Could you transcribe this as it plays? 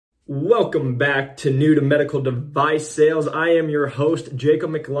Welcome back to New to Medical Device Sales. I am your host, Jacob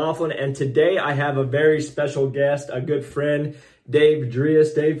McLaughlin, and today I have a very special guest, a good friend, Dave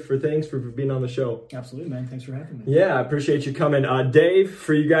Dreas. Dave, thanks for being on the show. Absolutely, man. Thanks for having me. Yeah, I appreciate you coming. Dave,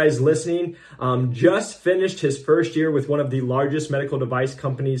 for you guys listening, just finished his first year with one of the largest medical device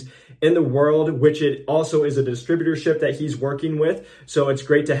companies in the world, which it also is a distributorship that he's working with. So it's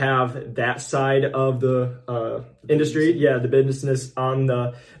great to have that side of the industry, the business on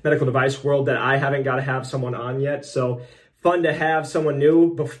the medical device world that I haven't got to have someone on yet. So fun to have someone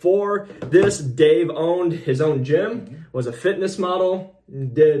new. Before this, Dave owned his own gym, was a fitness model,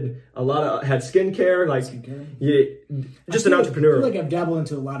 did a lot of, had skincare, just an entrepreneur. I feel like I've dabbled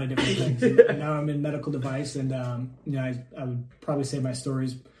into a lot of different things. And now I'm in medical device, and I would probably say my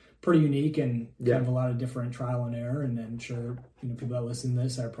story's pretty unique and kind of a lot of different trial and error. And I'm sure people that listen to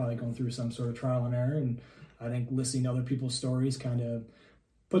this are probably going through some sort of trial and error. And I think listening to other people's stories kind of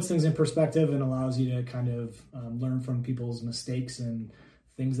puts things in perspective and allows you to kind of learn from people's mistakes and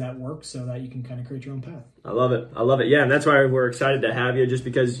things that work so that you can kind of create your own path. I love it. Yeah, and that's why we're excited to have you, just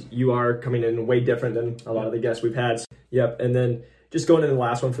because you are coming in way different than a lot of the guests we've had. Yep, and then just going into the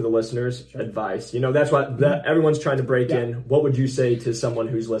last one for the listeners, advice. That's what everyone's trying to break in. What would you say to someone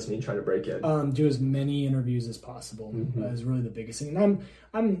who's listening trying to break in? Do as many interviews as possible is really the biggest thing. And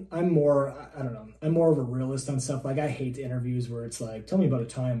I'm more, I don't know, I'm more of a realist on stuff. Like, I hate the interviews where it's like, tell me about a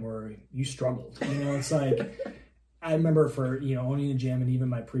time where you struggled. It's like, I remember for, owning a gym and even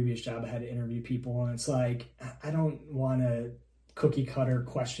my previous job, I had to interview people, and it's like, I don't want to cookie cutter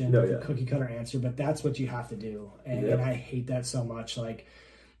question, cookie cutter answer, but that's what you have to do. And I hate that so much. Like,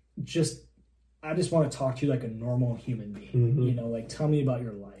 I just want to talk to you like a normal human being, like, tell me about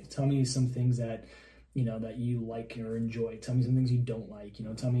your life. Tell me some things that, that you like or enjoy. Tell me some things you don't like,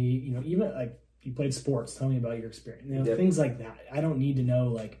 tell me, even like you played sports, tell me about your experience, things like that. I don't need to know,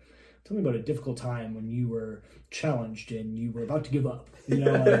 like, tell me about a difficult time when you were challenged and you were about to give up,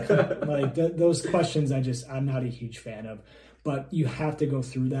 those questions I'm not a huge fan of. But you have to go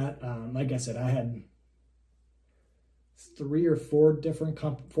through that. Like I said, I had 4 different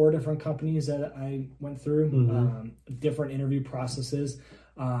companies that I went through, different interview processes.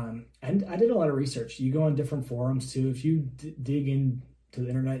 And I did a lot of research. You go on different forums too. If you dig into the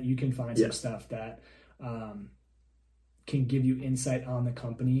internet, you can find some stuff that can give you insight on the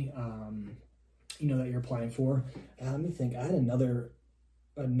company, that you're applying for. Let me think. I had another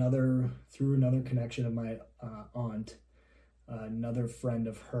connection of my aunt. Another friend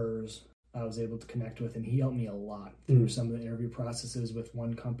of hers I was able to connect with, and he helped me a lot through some of the interview processes with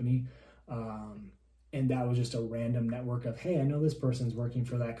one company. And that was just a random network of, hey, I know this person's working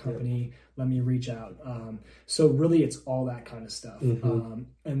for that company. Let me reach out. So really it's all that kind of stuff. And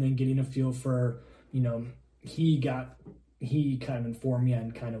then getting a feel for, he kind of informed me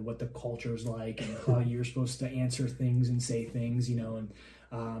on kind of what the culture's like and how you're supposed to answer things and say things, and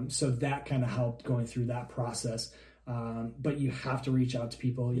so that kind of helped going through that process. But you have to reach out to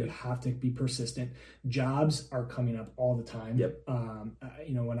people. You have to be persistent. Jobs are coming up all the time.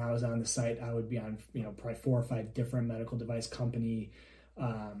 When I was on the site, I would be on, probably 4 or 5 different medical device company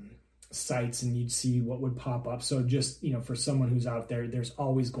sites, and you'd see what would pop up. So just, for someone who's out there, there's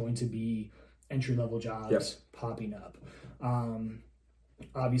always going to be entry-level jobs popping up.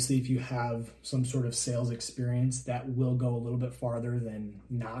 Obviously, if you have some sort of sales experience, that will go a little bit farther than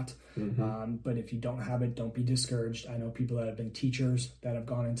not. But if you don't have it, don't be discouraged. I know people that have been teachers that have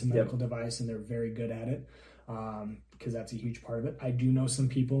gone into medical device, and they're very good at it, because that's a huge part of it. I do know some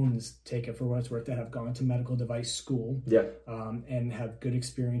people, and just take it for what it's worth, that have gone to medical device school and have good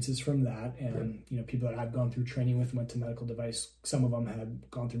experiences from that. And, people that I've gone through training with went to medical device. Some of them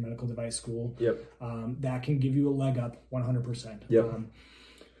had gone through medical device school. That can give you a leg up 100%.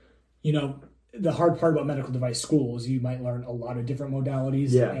 The hard part about medical device school is you might learn a lot of different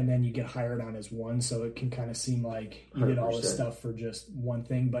modalities, and then you get hired on as one. So it can kind of seem like you did all this stuff for just one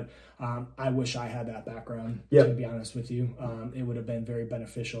thing. But I wish I had that background, to be honest with you. It would have been very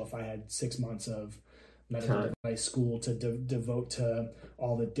beneficial if I had 6 months of medical device school to devote to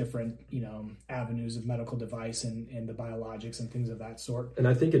all the different, avenues of medical device and the biologics and things of that sort. And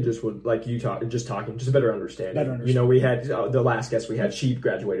I think it just would, like you talking, just a better understanding. We had the last guest we had, she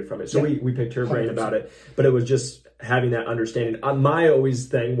graduated from it. So we picked her brain 100%. About it, but it was just having that understanding. My always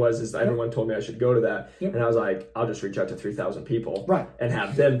thing was everyone told me I should go to that. And I was like, I'll just reach out to 3,000 people and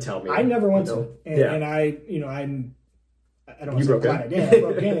have them tell me. I never went to it. And I don't want to say glad I did. I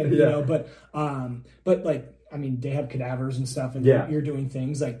broke in, but like, I mean, they have cadavers and stuff, and you're doing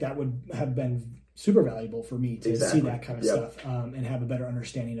things like that would have been super valuable for me to see that kind of stuff and have a better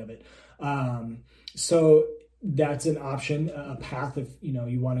understanding of it. So that's an option, a path if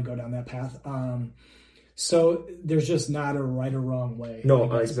you want to go down that path. So there's just not a right or wrong way.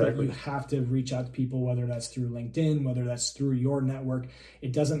 No, exactly. You have to reach out to people, whether that's through LinkedIn, whether that's through your network.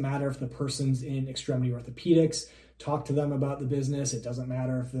 It doesn't matter if the person's in extremity orthopedics, talk to them about the business. It doesn't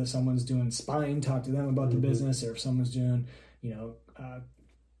matter if someone's doing spine, talk to them about the business, or if someone's doing, I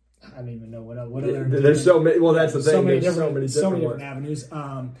don't even know what other. There's so many. Well, that's the thing. There's so many different avenues.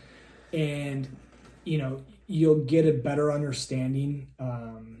 And you'll get a better understanding,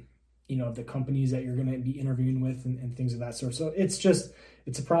 of the companies that you're going to be interviewing with and things of that sort. So it's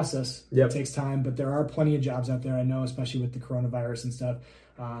a process. Yep. It takes time, but there are plenty of jobs out there. I know, especially with the coronavirus and stuff.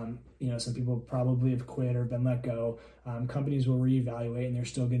 Some people probably have quit or been let go. Companies will reevaluate, and they're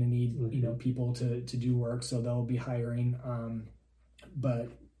still going to need, people to do work. So they'll be hiring. But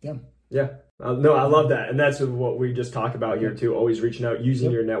yeah. Yeah. No, I love that. And that's what we just talked about here too, always reaching out, using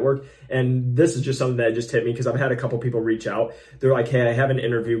your network. And this is just something that just hit me because I've had a couple people reach out. They're like, hey, I have an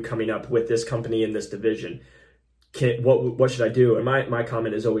interview coming up with this company in this division. What should I do? And my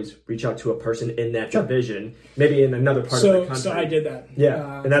comment is always reach out to a person in that division, maybe in another part of the country. So I did that.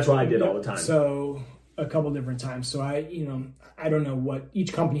 Yeah. And that's what I did all the time. So a couple different times. So I don't know what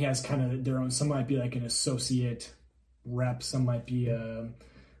each company has kind of their own. Some might be like an associate rep. Some might be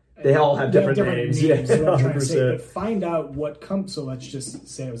they all have different names. Yeah, what I'm trying to say. But find out what so let's just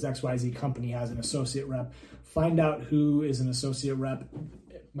say it was XYZ company has an associate rep. Find out who is an associate rep.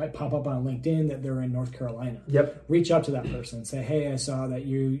 It might pop up on LinkedIn that they're in North Carolina. Yep. Reach out to that person and say, hey, I saw that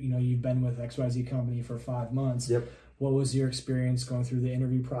you've been with XYZ company for 5 months. Yep. What was your experience going through the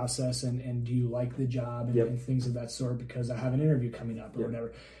interview process, and do you like the job and things of that sort, because I have an interview coming up or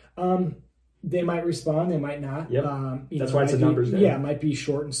whatever. They might respond, they might not. Yep. That's why it's a numbers game. Yeah, it might be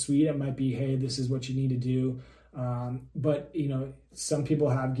short and sweet. It might be, hey, this is what you need to do. But some people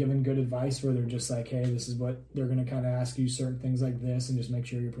have given good advice where they're just like, hey, this is what they're going to kind of ask you, certain things like this, and just make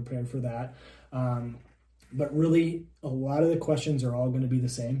sure you're prepared for that. But really, a lot of the questions are all going to be the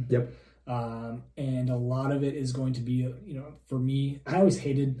same. Yep. And a lot of it is going to be, for me, I always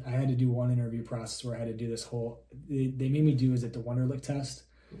hated, I had to do one interview process where I had to do this whole, they made me do, is it the Wonderlic test?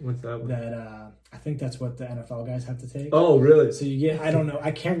 What's that one? That I think that's what the NFL guys have to take. Oh, really? So you get, I don't know,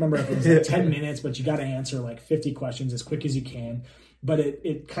 I can't remember if it was like 10 minutes, but you got to answer like 50 questions as quick as you can. But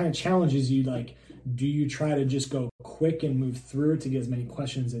it kind of challenges you, like, do you try to just go quick and move through it to get as many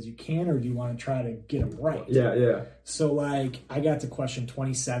questions as you can, or do you want to try to get them right? Yeah. So, like, I got to question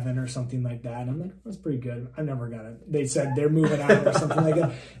 27 or something like that, and I'm like, that's pretty good. I never got it. They said they're moving on or something like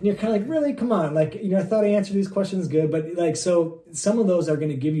that. And you're kind of like, really? Come on. Like, I thought I answered these questions good, but, like, so some of those are going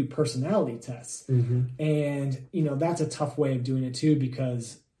to give you personality tests. Mm-hmm. And, that's a tough way of doing it, too,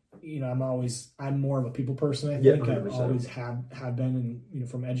 because I'm more of a people person, I think. Yeah, I always have been, and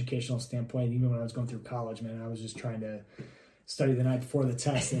from an educational standpoint, even when I was going through college, man, I was just trying to study the night before the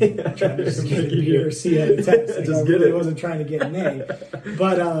test and trying to just get a B or C on the test. Like, I really wasn't trying to get an A.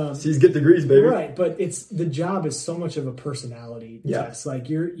 But C's get degrees, baby. Right, but the job is so much of a personality test. Like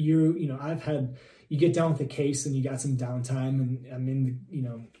you get down with the case and you got some downtime, and I'm in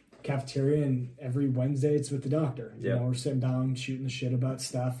the cafeteria, and every Wednesday it's with the doctor. We're sitting down shooting the shit about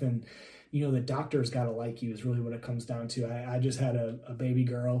stuff, and the doctor's got to like you is really what it comes down to. I just had a baby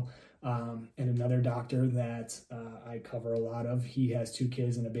girl, and another doctor that I cover a lot of. He has 2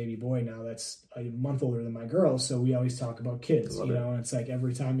 kids and a baby boy now that's a month older than my girl, so we always talk about kids. And it's like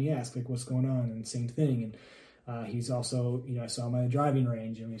every time he asks, like, what's going on, and same thing. And he's also, I saw him at a driving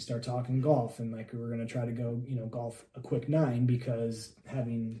range, and we start talking golf, and like we were going to try to go, golf a quick 9, because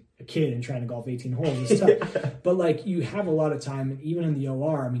having a kid and trying to golf 18 holes is tough. But like you have a lot of time, and even in the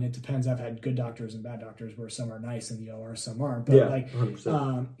OR, I mean, it depends. I've had good doctors and bad doctors where some are nice in the OR, some aren't. But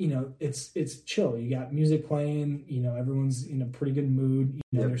 100%. It's chill. You got music playing, everyone's in a pretty good mood.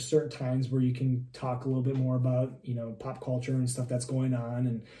 There's certain times where you can talk a little bit more about, pop culture and stuff that's going on,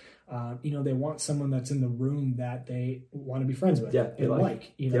 and they want someone that's in the room that they want to be friends with. Yeah, and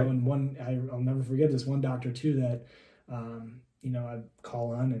I'll never forget this one doctor too that, I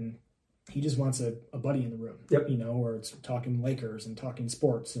call on, and he just wants a buddy in the room. Yep. Where it's talking Lakers and talking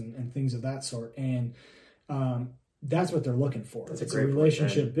sports and things of that sort. And that's what they're looking for. It's a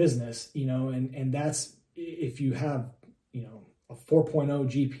relationship business, and that's if you have, a 4.0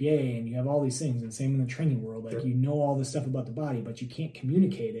 GPA and you have all these things, and same in the training world, like all this stuff about the body, but you can't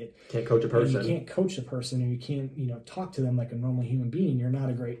communicate it. Can't coach a person. You can't coach the person, or you can't, talk to them like a normal human being. You're not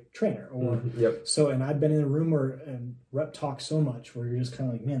a great trainer. Or so, and I've been in a room where a rep talks so much where you're just kind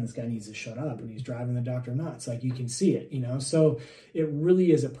of like, man, this guy needs to shut up, and he's driving the doctor nuts. Like you can see it, So it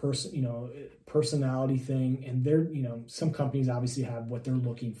really is a personality thing, and they're, some companies obviously have what they're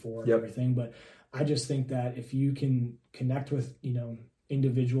looking for and everything, but I just think that if you can connect with,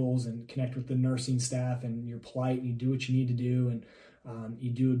 individuals and connect with the nursing staff, and you're polite and you do what you need to do, and you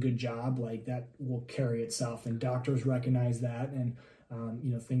do a good job, like that will carry itself. And doctors recognize that. And,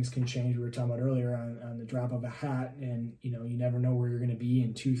 things can change. We were talking about earlier on the drop of a hat, and, you never know where you're going to be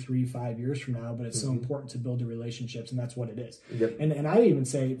in 2, 3, 5 years from now, but it's so important to build the relationships, and that's what it is. Yep. And I even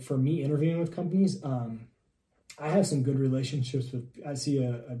say, for me, interviewing with companies, I have some good relationships I see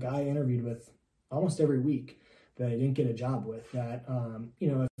a guy I interviewed with almost every week that I didn't get a job with, that,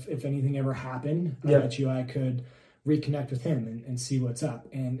 if anything ever happened, I bet you I could reconnect with him and see what's up.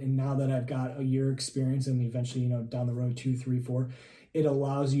 And now that I've got a year experience, and eventually, down the road, 2, 3, 4, it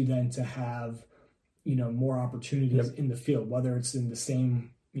allows you then to have, more opportunities in the field, whether it's in the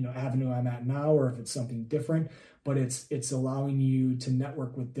same, avenue I'm at now, or if it's something different. But it's allowing you to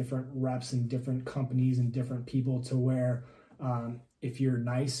network with different reps and different companies and different people, to where, if you're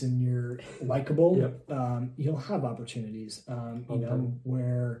nice and you're likable, you'll have opportunities,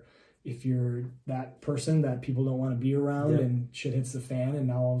 where if you're that person that people don't want to be around, and shit hits the fan, and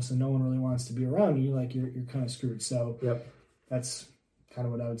now all of a sudden no one really wants to be around you, like you're kind of screwed. So that's kind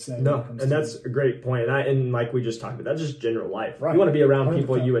of what I would say. No, and that's a great point. And like we just talked about, that's just general life. Right. You want to be around 100%.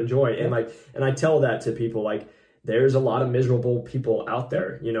 People you enjoy. Yeah. And I tell that to people, like, there's a lot of miserable people out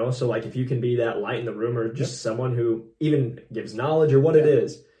there, so like if you can be that light in the room, or just someone who even gives knowledge or what it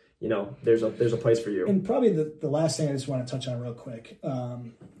is, there's a place for you. And probably the last thing I just want to touch on real quick,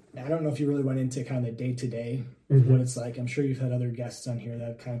 I don't know if you really went into kind of the day-to-day, what it's like. I'm sure you've had other guests on here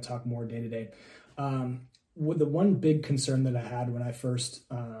that kind of talk more day-to-day. The one big concern that I had when I first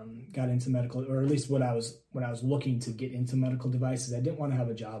got into medical, or at least when I was looking to get into medical devices, I didn't want to have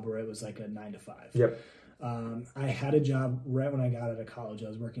a job where it was like a 9 to 5. Yep. I had a job right when I got out of college. I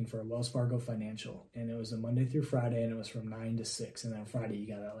was working for Wells Fargo Financial, and it was a Monday through Friday, and it was from 9 to 6. And then Friday you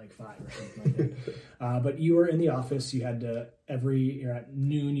got out like 5 or something like that. But you were in the office. You had to at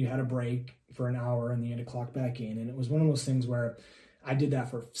noon you had a break for an hour, and then you had to clock back in. And it was one of those things where I did that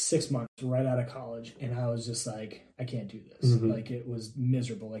for 6 months right out of college, and I was just like, I can't do this. Like, it was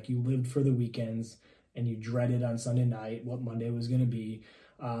miserable. Like, you lived for the weekends, and you dreaded on Sunday night what Monday was going to be.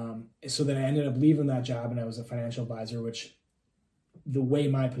 So then I ended up leaving that job, and I was a financial advisor, which the way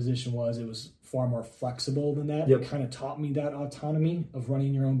my position was, it was far more flexible than that. It kind of taught me that autonomy of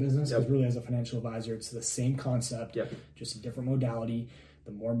running your own business, because really as a financial advisor, it's the same concept, just a different modality.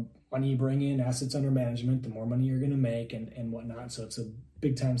 The more money you bring in, assets under management, the more money you're going to make and whatnot. So it's a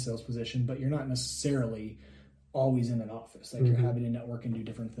big time sales position, but you're not necessarily always in an office. Like, you're having to network and do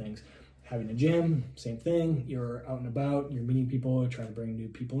different things. Having a gym, same thing. You're out and about, you're meeting people, you're trying to bring new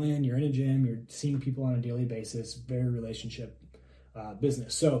people in, you're in a gym, you're seeing people on a daily basis, very relationship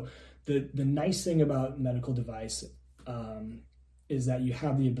business. So the nice thing about medical device is that you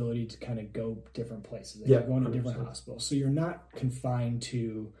have the ability to kind of go different places. Like, you're going to different hospitals. So you're not confined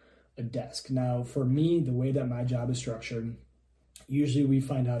to a desk. Now, for me, the way that my job is structured, usually we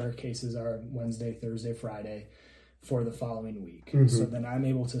find out our cases are Wednesday, Thursday, Friday for the following week. So then I'm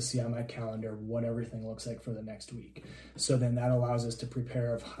able to see on my calendar what everything looks like for the next week. So then that allows us to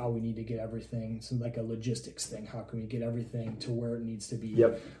prepare of how we need to get everything. So like a logistics thing, how can we get everything to where it needs to be?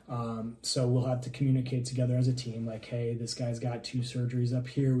 So we'll have to communicate together as a team, like, hey, this guy's got 2 surgeries up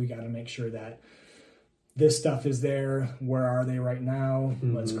here. We got to make sure that this stuff is there. Where are they right now?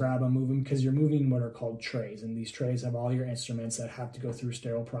 Let's grab them, move them, because you're moving what are called trays. And these trays have all your instruments that have to go through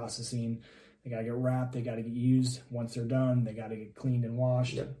sterile processing. They got to get wrapped. They got to get used. Once they're done, they got to get cleaned and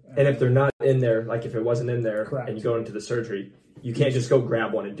washed. And if they're not in there, like if it wasn't in there, and you go into the surgery, you can't just go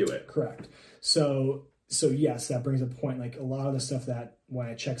grab one and do it. Correct. So yes, that brings up a point. Like, a lot of the stuff that when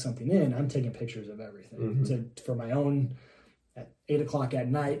I check something in, I'm taking pictures of everything for my own. At 8 o'clock at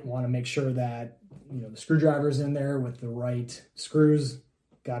night, want to make sure that the screwdriver's in there with the right screws.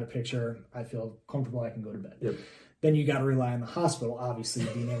 Got a picture. I feel comfortable. I can go to bed. Then you got to rely on the hospital, obviously,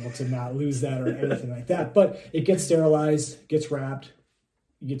 being able to not lose that or anything like that. But it gets sterilized, gets wrapped.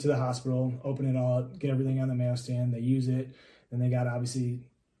 You get to the hospital, open it all up, get everything on the mail stand. They use it. Then they got to obviously,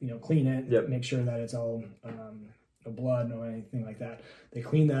 clean it, make sure that it's all no blood, no anything like that. They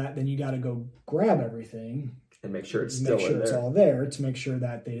clean that. Then you got to go grab everything. And make sure it's still in there. It's all there, to make sure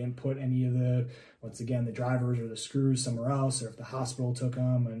that they didn't put any of the, once again, the drivers or the screws somewhere else, or if the hospital took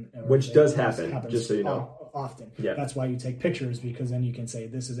them. Which does happen, just so you know. Often. That's why you take pictures, because then you can say,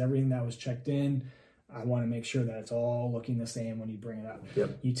 this is everything that was checked in. I want to make sure that it's all looking the same when you bring it up.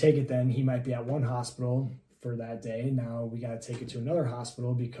 You take it, then he might be at one hospital for that day. Now we got to take it to another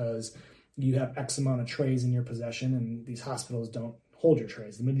hospital because you have X amount of trays in your possession, and these hospitals don't hold your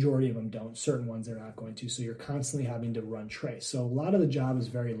trays. The majority of them don't. Certain ones they're not going to. So you're constantly having to run trays. So a lot of the job is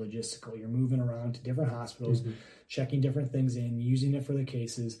very logistical. You're moving around to different hospitals, checking different things in, using it for the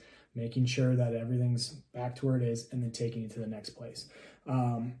cases, making sure that everything's back to where it is, and then taking it to the next place.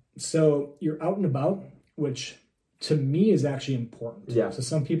 So you're out and about, which to me is actually important. Yeah. So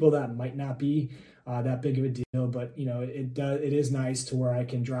some people that might not be that big of a deal, but it is nice to where I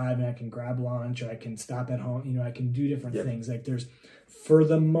can drive and I can grab lunch, or I can stop at home. I can do different things. Like for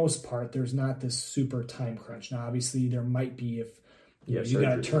the most part, there's not this super time crunch. Now, obviously there might be if you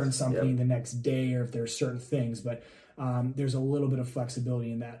got to turn something the next day, or if there's certain things, but there's a little bit of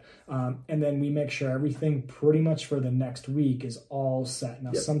flexibility in that. And then we make sure everything pretty much for the next week is all set.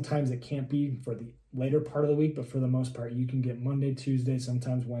 Now, sometimes it can't be for the later part of the week, but for the most part, you can get Monday, Tuesday,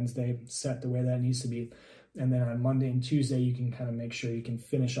 sometimes Wednesday set the way that it needs to be. And then on Monday and Tuesday, you can kind of make sure you can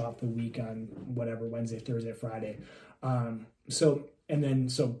finish off the week on whatever, Wednesday, Thursday, Friday. So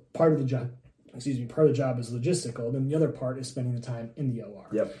part of the job is logistical. Then the other part is spending the time in the OR.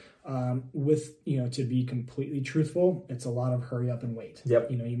 To be completely truthful, it's a lot of hurry up and wait.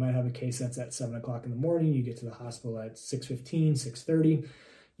 You might have a case that's at 7:00 in the morning. You get to the hospital at 6:15, 6:30.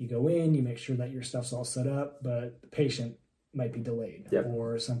 You go in, you make sure that your stuff's all set up, but the patient might be delayed,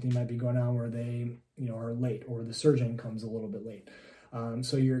 or something might be going on where they, are late, or the surgeon comes a little bit late.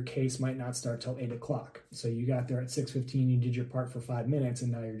 So your case might not start till 8:00. So you got there at 6:15, you did your part for 5 minutes,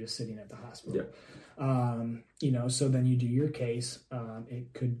 and now you're just sitting at the hospital. So then you do your case.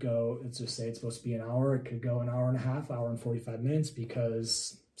 It could go, let's just say it's supposed to be an hour. It could go an hour and a half, hour and 45 minutes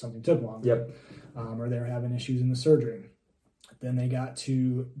because something took longer. Or they're having issues in the surgery. Then they got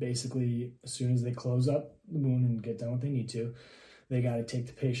to basically, as soon as they close up the wound and get done what they need to, they got to take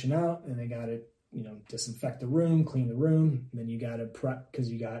the patient out, and they got to, disinfect the room, clean the room. And then you got to prep because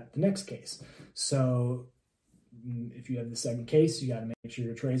you got the next case. So if you have the second case, you got to make sure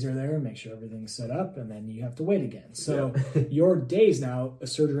your trays are there, make sure everything's set up, and then you have to wait again. So your days now, a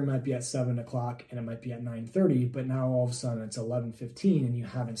surgery might be at 7:00 and it might be at 9:30, but now all of a sudden it's 11:15 and you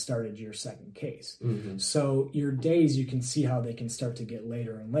haven't started your second case. So your days, you can see how they can start to get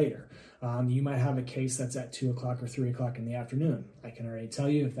later and later. You might have a case that's at 2:00 or 3:00 in the afternoon. I can already tell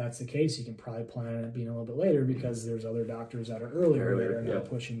you if that's the case, you can probably plan on it being a little bit later because there's other doctors that are earlier that are now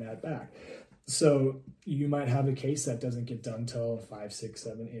pushing that back. So you might have a case that doesn't get done till 5, 6,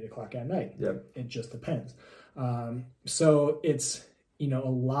 7, 8:00 at night. It just depends. So it's, a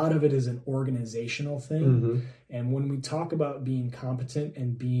lot of it is an organizational thing. And when we talk about being competent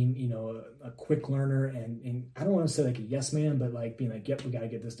and being, a quick learner, and I don't want to say like a yes man, but like being like, yep, we got to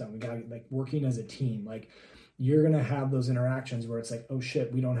get this done. We got to like working as a team. Like you're going to have those interactions where it's like, oh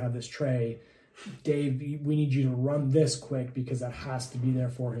shit, we don't have this tray. Dave, we need you to run this quick because that has to be there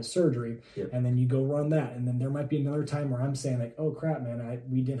for his surgery. And then you go run that. And then there might be another time where I'm saying like, oh crap, man,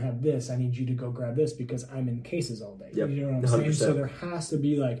 we didn't have this. I need you to go grab this because I'm in cases all day. You know what I'm 100%. Saying? So there has to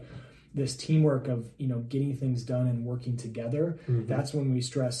be like this teamwork of, getting things done and working together. That's when we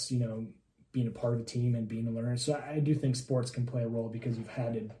stress, being a part of a team and being a learner. So I do think sports can play a role because you've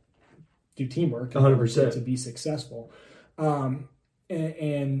had to do teamwork 100% to be successful.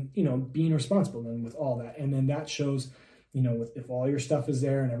 And being responsible then with all that. And then that shows, if all your stuff is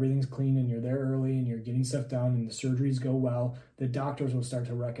there and everything's clean and you're there early and you're getting stuff done and the surgeries go well, the doctors will start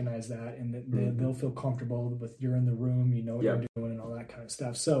to recognize that, and they'll feel comfortable with you're in the room, what you're doing and all that kind of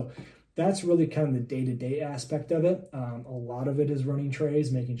stuff. So that's really kind of the day-to-day aspect of it. A lot of it is running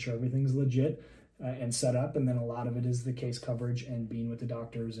trays, making sure everything's legit and set up, and then a lot of it is the case coverage and being with the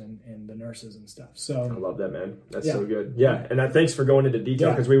doctors and the nurses and stuff. So I love that, man. That's so good. And thanks for going into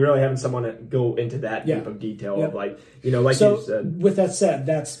detail because we really haven't someone go into that deep of detail of like, like so you said. With that said,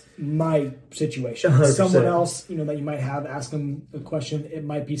 that's my situation. 100%. Someone else, that you might have, ask them a question, it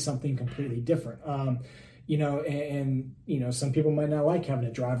might be something completely different. Some people might not like having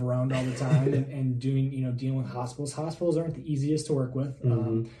to drive around all the time and doing, dealing with hospitals. Hospitals aren't the easiest to work with,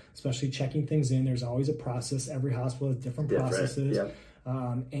 especially checking things in. There's always a process. Every hospital has different processes.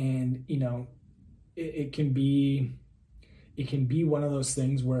 It can be one of those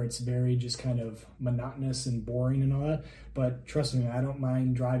things where it's very just kind of monotonous and boring and all that. But trust me, I don't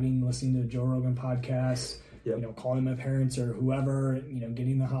mind driving, listening to Joe Rogan podcasts, calling my parents or whoever,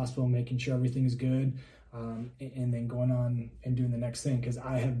 getting to the hospital, making sure everything's good. And then going on and doing the next thing, because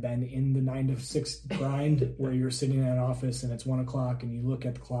I have been in the 9 to 6 grind where you're sitting in an office and it's 1:00 and you look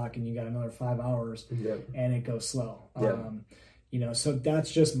at the clock and you got another 5 hours and it goes slow. So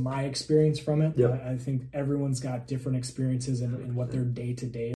that's just my experience from it. I think everyone's got different experiences in what their day to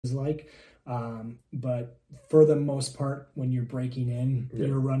day is like. But for the most part, when you're breaking in, Yeah.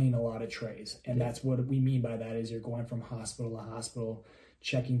 you're running a lot of trays. And that's what we mean by that is you're going from hospital to hospital,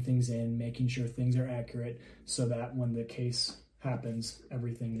 checking things in, making sure things are accurate so that when the case happens,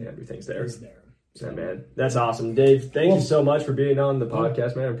 everything's there. is there. So, Yeah, man. That's awesome. Dave, thank you so much for being on the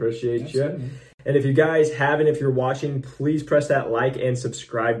podcast, man. I appreciate absolutely. you. And if you guys haven't, if you're watching, please press that like and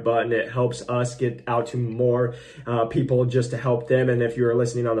subscribe button. It helps us get out to more people just to help them. And if you're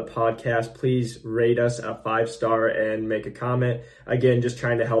listening on the podcast, please rate us a 5-star and make a comment. Again, just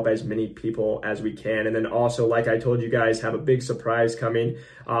trying to help as many people as we can. And then also, like I told you guys, have a big surprise coming.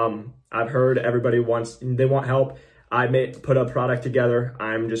 I've heard everybody they want help. I may put a product together.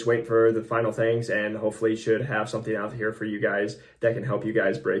 I'm just waiting for the final things and hopefully should have something out here for you guys that can help you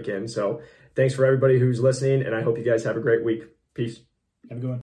guys break in. So thanks for everybody who's listening, and I hope you guys have a great week. Peace. Have a good one.